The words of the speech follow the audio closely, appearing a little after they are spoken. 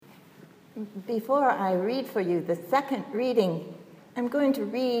Before I read for you the second reading, I'm going to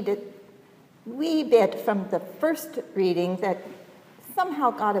read a wee bit from the first reading that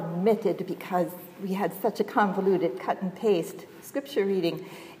somehow got omitted because we had such a convoluted cut and paste scripture reading.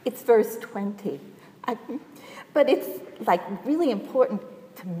 It's verse 20. But it's like really important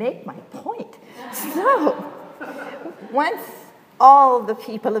to make my point. So, once all the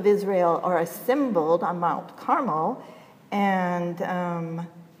people of Israel are assembled on Mount Carmel, and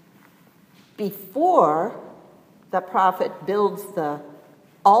before the prophet builds the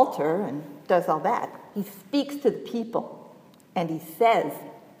altar and does all that, he speaks to the people and he says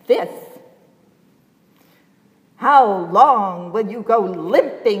this: "How long will you go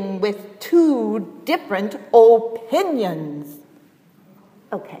limping with two different opinions?"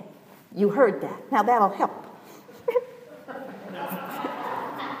 Okay, you heard that. Now that'll help.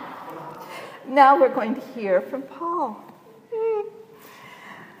 Now we're going to hear from Paul.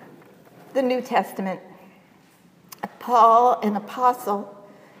 The New Testament. Paul, an apostle,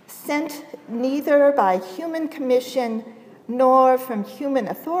 sent neither by human commission nor from human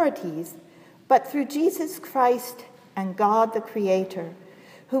authorities, but through Jesus Christ and God the Creator,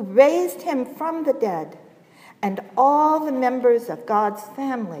 who raised him from the dead, and all the members of God's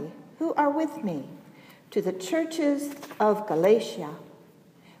family who are with me, to the churches of Galatia.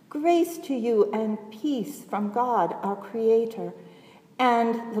 Grace to you and peace from God our Creator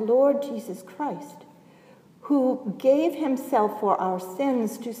and the Lord Jesus Christ, who gave himself for our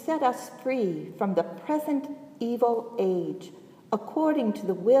sins to set us free from the present evil age, according to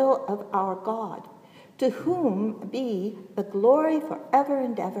the will of our God, to whom be the glory forever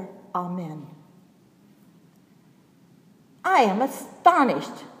and ever. Amen. I am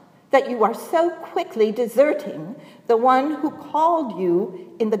astonished that you are so quickly deserting the one who called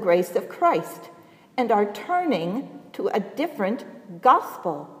you in the grace of Christ and are turning to a different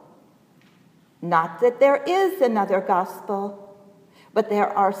gospel. Not that there is another gospel, but there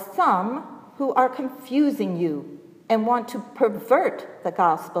are some who are confusing you and want to pervert the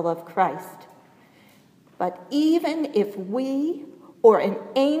gospel of Christ. But even if we or an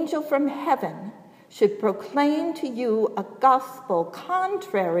angel from heaven should proclaim to you a gospel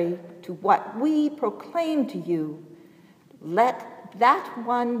contrary to what we proclaim to you, let that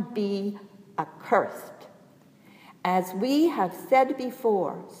one be accursed. As we have said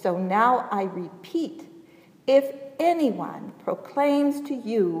before, so now I repeat, if anyone proclaims to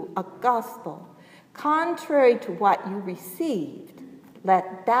you a gospel contrary to what you received,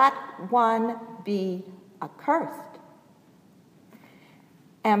 let that one be accursed.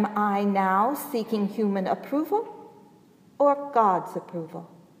 Am I now seeking human approval or God's approval?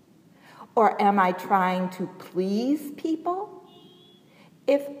 Or am I trying to please people?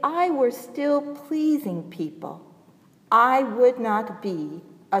 If I were still pleasing people, I would not be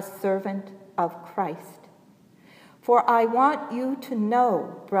a servant of Christ. For I want you to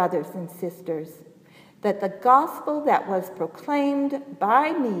know, brothers and sisters, that the gospel that was proclaimed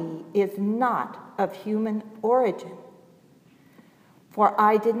by me is not of human origin. For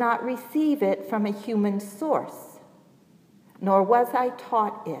I did not receive it from a human source, nor was I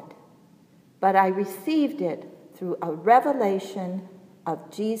taught it, but I received it through a revelation of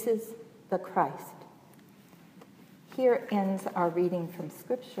Jesus the Christ. Here ends our reading from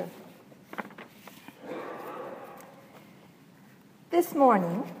Scripture. This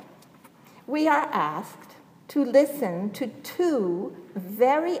morning, we are asked to listen to two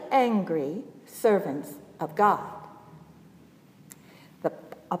very angry servants of God, the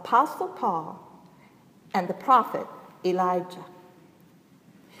Apostle Paul and the prophet Elijah.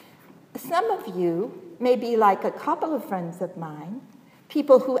 Some of you may be like a couple of friends of mine,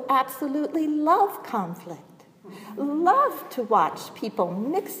 people who absolutely love conflict, love to watch people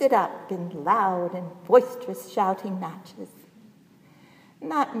mix it up in loud and boisterous shouting matches.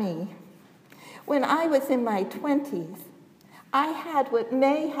 Not me. When I was in my 20s, I had what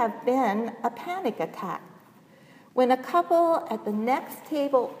may have been a panic attack when a couple at the next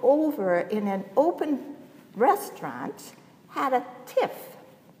table over in an open restaurant had a tiff.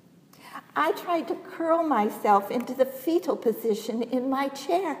 I tried to curl myself into the fetal position in my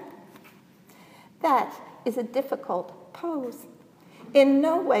chair. That is a difficult pose, in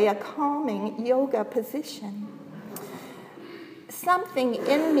no way a calming yoga position. Something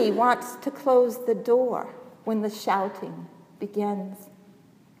in me wants to close the door when the shouting begins.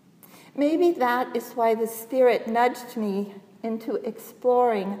 Maybe that is why the Spirit nudged me into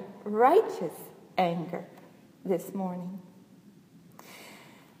exploring righteous anger this morning.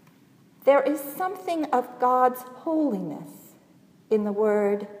 There is something of God's holiness in the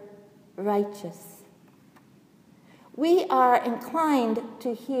word righteous. We are inclined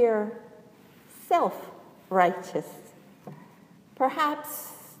to hear self-righteous,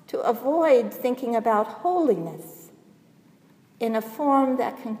 perhaps to avoid thinking about holiness in a form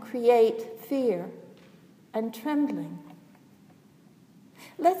that can create fear and trembling.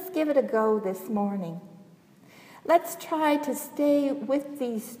 Let's give it a go this morning. Let's try to stay with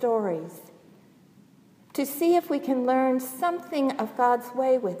these stories to see if we can learn something of God's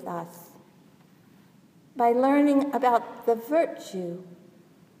way with us by learning about the virtue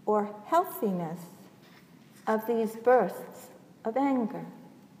or healthiness of these bursts of anger.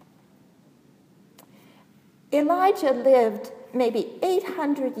 Elijah lived maybe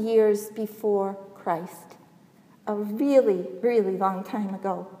 800 years before Christ, a really, really long time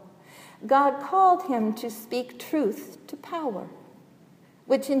ago. God called him to speak truth to power,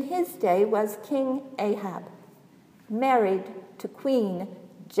 which in his day was King Ahab, married to Queen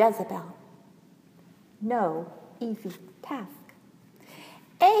Jezebel. No easy task.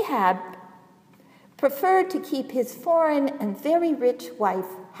 Ahab preferred to keep his foreign and very rich wife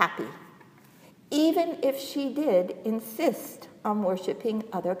happy, even if she did insist on worshiping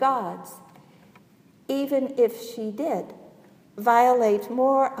other gods, even if she did violate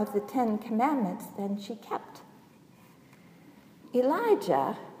more of the 10 Commandments than she kept.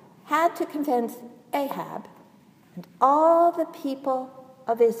 Elijah had to convince Ahab and all the people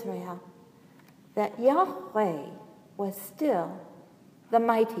of Israel that Yahweh was still the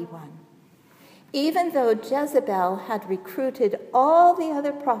mighty one, even though Jezebel had recruited all the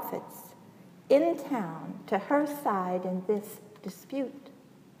other prophets in town to her side in this dispute.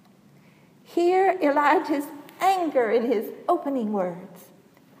 Hear Elijah's anger in his opening words.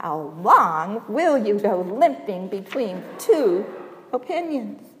 How long will you go limping between two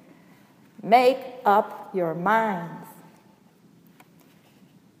opinions? Make up your minds.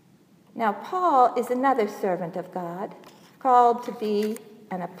 Now, Paul is another servant of God, called to be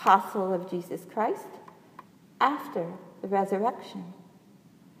an apostle of Jesus Christ after the resurrection.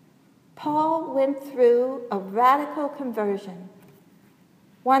 Paul went through a radical conversion,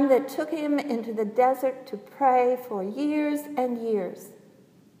 one that took him into the desert to pray for years and years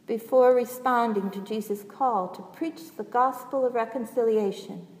before responding to Jesus' call to preach the gospel of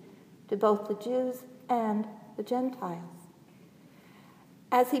reconciliation to both the Jews and the Gentiles.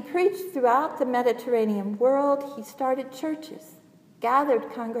 As he preached throughout the Mediterranean world, he started churches, gathered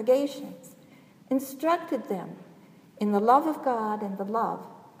congregations, instructed them in the love of God and the love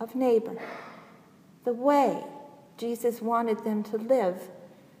of neighbor, the way Jesus wanted them to live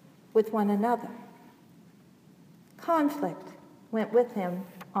with one another. Conflict went with him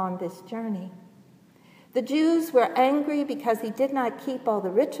on this journey. The Jews were angry because he did not keep all the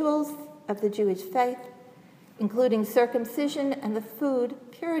rituals of the Jewish faith, including circumcision and the food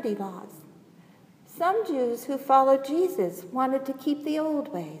purity laws. Some Jews who followed Jesus wanted to keep the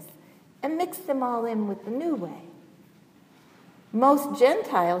old ways and mix them all in with the new way. Most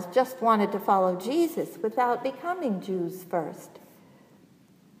Gentiles just wanted to follow Jesus without becoming Jews first.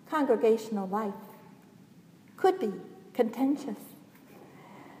 Congregational life could be contentious.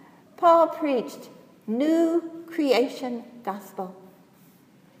 Paul preached new creation gospel.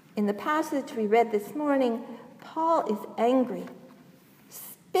 In the passage we read this morning, Paul is angry,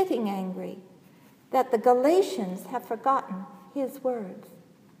 spitting angry, that the Galatians have forgotten his words.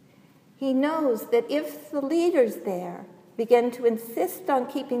 He knows that if the leaders there begin to insist on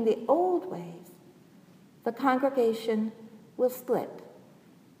keeping the old ways, the congregation will split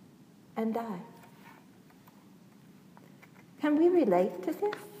and die. Can we relate to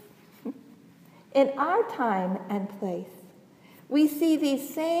this? In our time and place, we see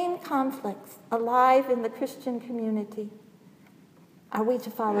these same conflicts alive in the Christian community. Are we to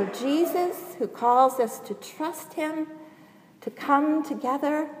follow Jesus, who calls us to trust him, to come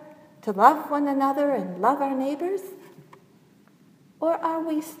together, to love one another and love our neighbors? Or are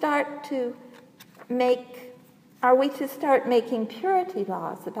we to start making purity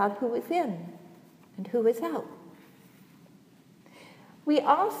laws about who is in and who is out? We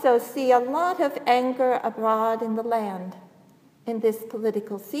also see a lot of anger abroad in the land in this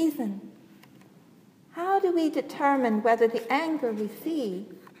political season. How do we determine whether the anger we see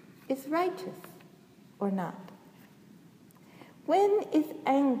is righteous or not? When is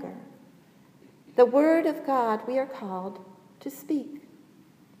anger the word of God we are called to speak?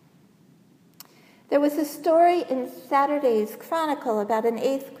 There was a story in Saturday's Chronicle about an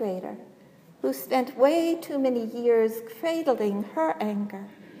 8th grader who spent way too many years cradling her anger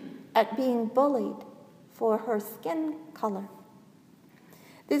at being bullied for her skin color.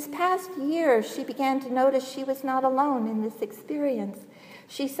 This past year, she began to notice she was not alone in this experience.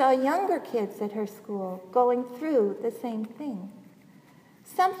 She saw younger kids at her school going through the same thing.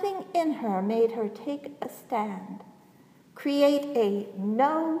 something in her made her take a stand, create a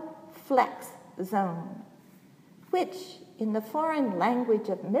no-flex zone, which in the foreign language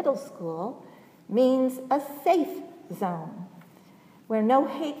of middle school means a safe zone where no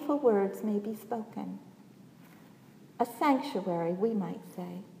hateful words may be spoken. A sanctuary, we might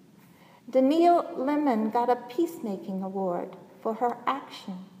say. Danielle Lemon got a peacemaking award for her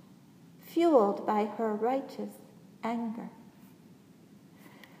action, fueled by her righteous anger.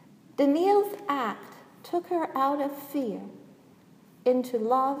 Danielle's act took her out of fear into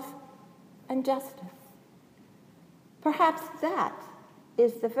love and justice. Perhaps that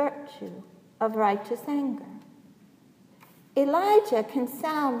is the virtue of righteous anger. Elijah can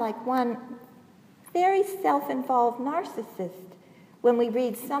sound like one very self-involved narcissist when we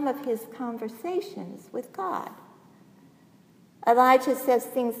read some of his conversations with God. Elijah says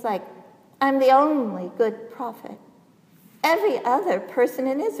things like, "I'm the only good prophet. Every other person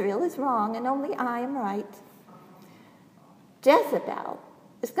in Israel is wrong, and only I am right. Jezebel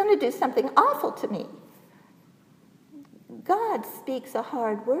is going to do something awful to me." God speaks a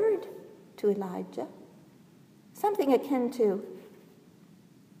hard word to Elijah, something akin to,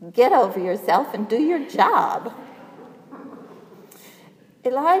 "Get over yourself and do your job."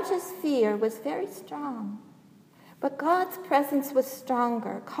 Elijah's fear was very strong, but God's presence was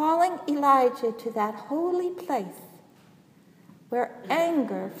stronger, calling Elijah to that holy place where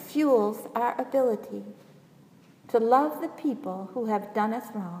anger fuels our ability to love the people who have done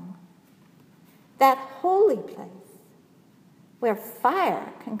us wrong. That holy place where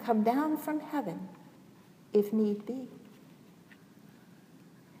fire can come down from heaven if need be.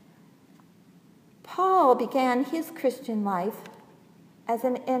 Paul began his Christian life as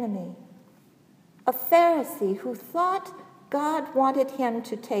an enemy, a Pharisee who thought God wanted him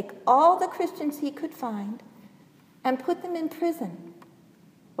to take all the Christians he could find and put them in prison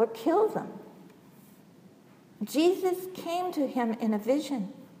or kill them. Jesus came to him in a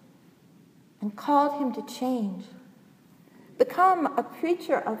vision and called him to change, become a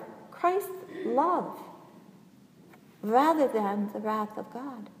preacher of Christ's love rather than the wrath of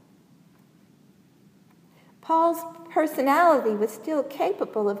God. Paul's personality was still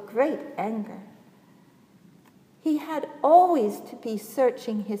capable of great anger. He had always to be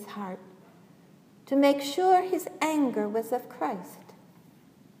searching his heart to make sure his anger was of Christ,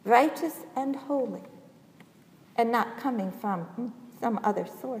 righteous and holy, and not coming from some other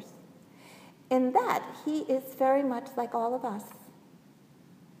source. In that, he is very much like all of us.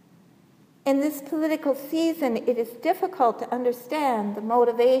 In this political season, it is difficult to understand the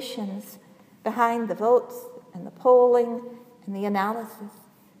motivations behind the votes and the polling and the analysis.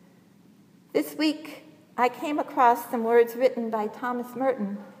 This week, I came across some words written by Thomas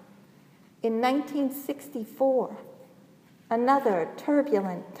Merton in 1964, another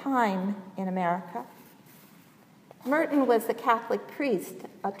turbulent time in America. Merton was a Catholic priest,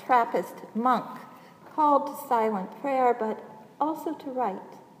 a Trappist monk, called to silent prayer, but also to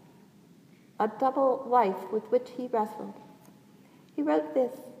write, a double life with which he wrestled. He wrote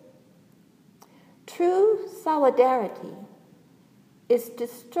this: "True solidarity is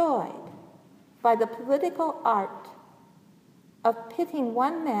destroyed by the political art of pitting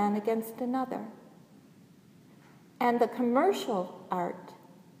one man against another, and the commercial art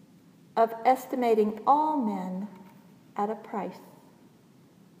of estimating all men at a price."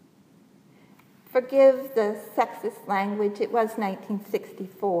 Forgive the sexist language, it was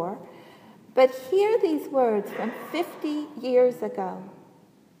 1964, but hear these words from 50 years ago.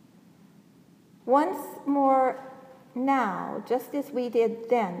 Once more now, just as we did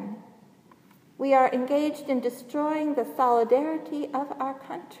then, we are engaged in destroying the solidarity of our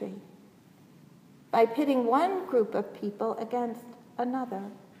country by pitting one group of people against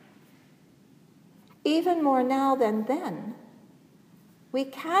another. Even more now than then, we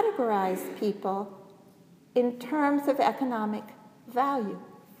categorize people in terms of economic value.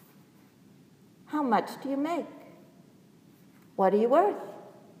 How much do you make? What are you worth?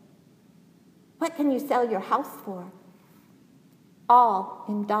 What can you sell your house for? All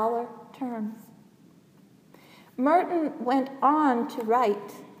in dollar terms. Merton went on to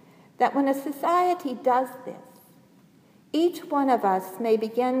write that when a society does this, each one of us may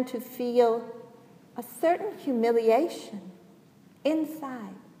begin to feel a certain humiliation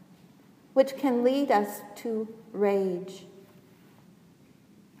inside, which can lead us to rage.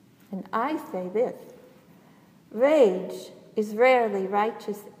 And I say this: rage is rarely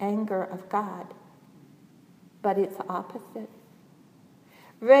righteous anger of God, but its opposite.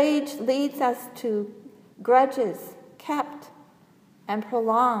 Rage leads us to grudges kept and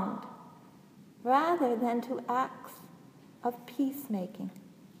prolonged rather than to acts of peacemaking.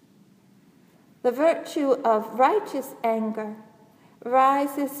 The virtue of righteous anger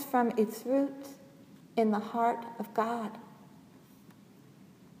rises from its root in the heart of God.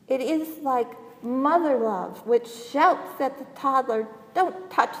 It is like mother love, which shouts at the toddler, "Don't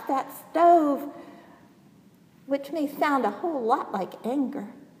touch that stove," which may sound a whole lot like anger.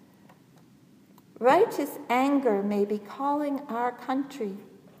 Righteous anger may be calling our country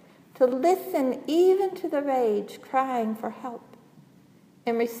to listen even to the rage crying for help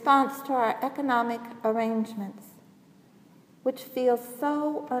in response to our economic arrangements, which feel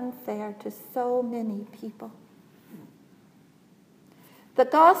so unfair to so many people. The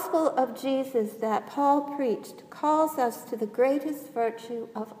gospel of Jesus that Paul preached calls us to the greatest virtue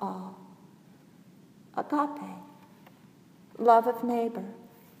of all, agape, love of neighbor.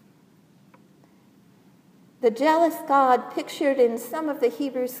 The jealous God pictured in some of the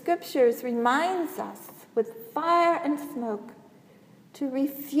Hebrew scriptures reminds us with fire and smoke to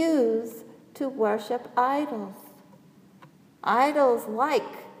refuse to worship idols. Idols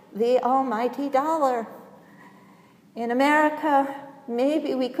like the almighty dollar. In America,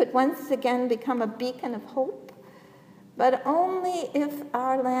 maybe we could once again become a beacon of hope, but only if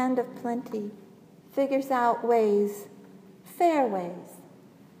our land of plenty figures out ways, fair ways,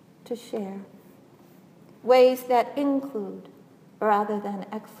 to share. Ways that include rather than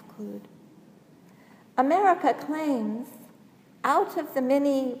exclude. America claims out of the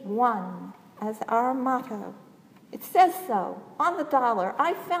many one as our motto. It says so on the dollar.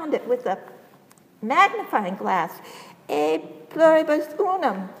 I found it with a magnifying glass. E pluribus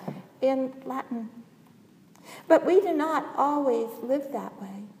unum in Latin. But we do not always live that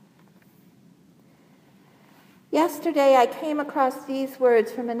way. Yesterday I came across these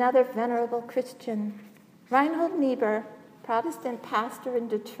words from another venerable Christian, Reinhold Niebuhr, Protestant pastor in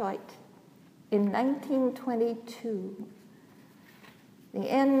Detroit, in 1922, the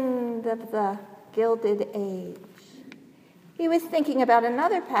end of the Gilded Age. He was thinking about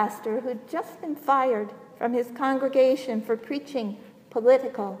another pastor who'd just been fired from his congregation for preaching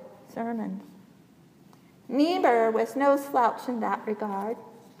political sermons. Niebuhr was no slouch in that regard,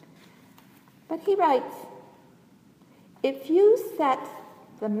 but he writes, "If you set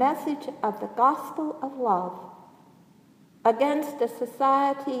the message of the gospel of love against a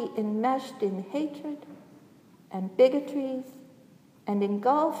society enmeshed in hatred and bigotries and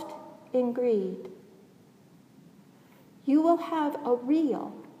engulfed in greed, you will have a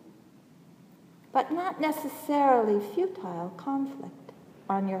real, but not necessarily futile conflict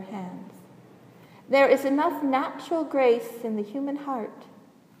on your hands. There is enough natural grace in the human heart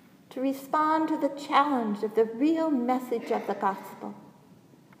to respond to the challenge of the real message of the gospel,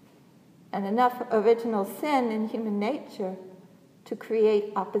 and enough original sin in human nature to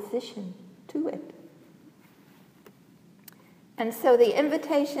create opposition to it." And so the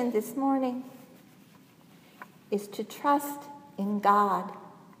invitation this morning is to trust in God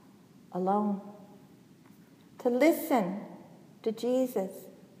alone, to listen to Jesus,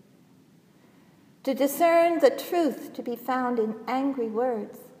 to discern the truth to be found in angry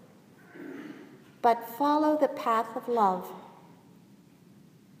words, but follow the path of love,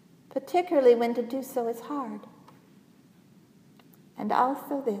 particularly when to do so is hard. And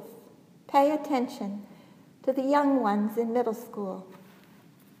also this, pay attention to the young ones in middle school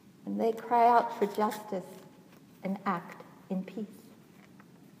when they cry out for justice and act in peace.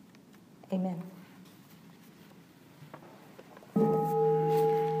 Amen.